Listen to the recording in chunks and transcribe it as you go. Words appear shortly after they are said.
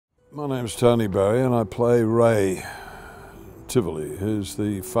My name's Tony Barry and I play Ray Tivolli, who's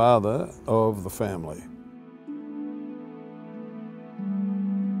the father of the family.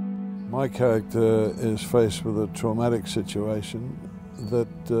 My character is faced with a traumatic situation that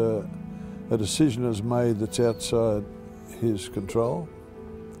a decision is made that's outside his control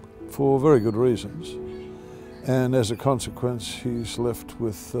for very good reasons, and as a consequence he's left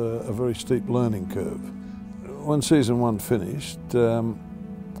with a very steep learning curve. When season one finished,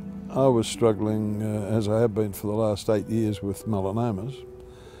 I was struggling, as I have been for the last 8 years, with melanomas,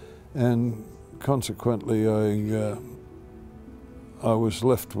 and consequently I was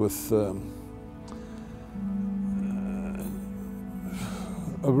left with a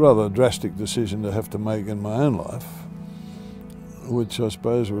rather drastic decision to have to make in my own life, which I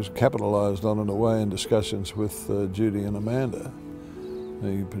suppose was capitalised on in a way in discussions with Judy and Amanda,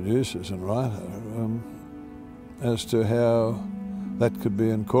 the producers and writer, as to how that could be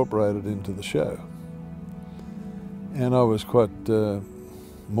incorporated into the show. And I was quite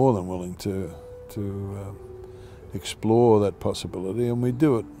more than willing to explore that possibility, and we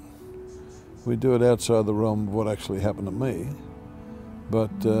do it outside the realm of what actually happened to me,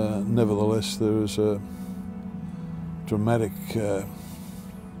 but nevertheless there is a dramatic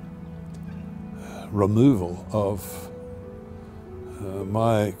removal of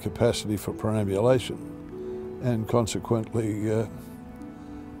my capacity for perambulation, and consequently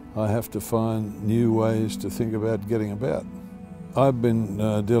I have to find new ways to think about getting about. I've been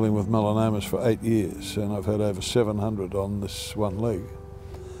dealing with melanomas for 8 years, and I've had over 700 on this one leg.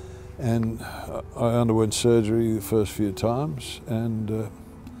 And I underwent surgery the first few times, and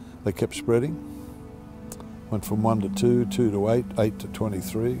they kept spreading. Went from 1 to 2, 2 to 8, 8 to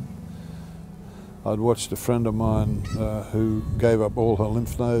 23. I'd watched a friend of mine who gave up all her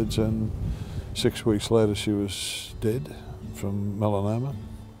lymph nodes, and 6 weeks later she was dead from melanoma.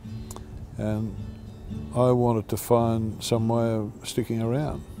 And I wanted to find some way of sticking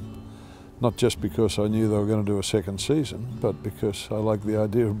around, not just because I knew they were going to do a second season, but because I like the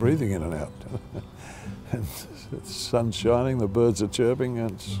idea of breathing in and out. And the sun's shining, the birds are chirping,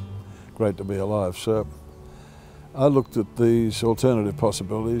 and it's great to be alive. So I looked at these alternative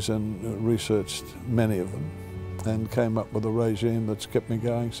possibilities and researched many of them, and came up with a regime that's kept me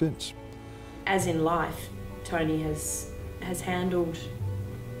going since. As in life, Tony has handled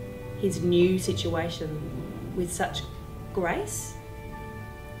his new situation with such grace,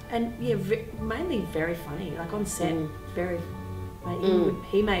 and yeah, mainly very funny. Like on set, very.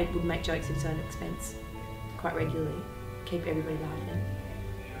 He would make jokes at his own expense quite regularly, keep everybody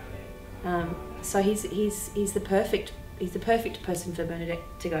laughing. So he's the perfect person for Bernadette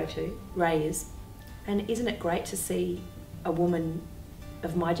to go to. Ray is, and isn't it great to see a woman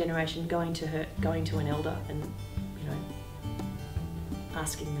of my generation going to an elder and, you know,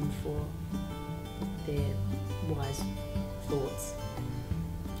 asking them for their wise thoughts.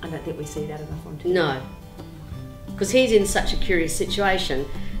 I don't think we see that enough on TV. No, because he's in such a curious situation,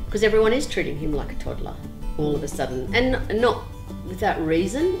 because everyone is treating him like a toddler all of a sudden, and not without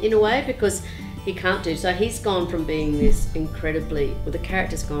reason in a way, because he can't do so. He's gone from being this incredibly, well, the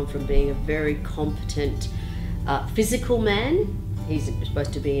character's gone from being a very competent physical man. He's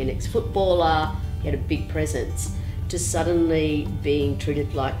supposed to be an ex-footballer, he had a big presence, to suddenly being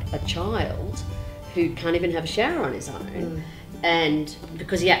treated like a child who can't even have a shower on his own, and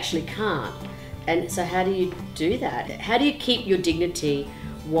because he actually can't. And so how do you do that? How do you keep your dignity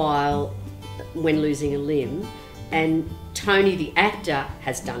when losing a limb? And Tony, the actor,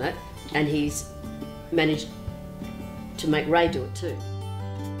 has done it, and he's managed to make Ray do it too.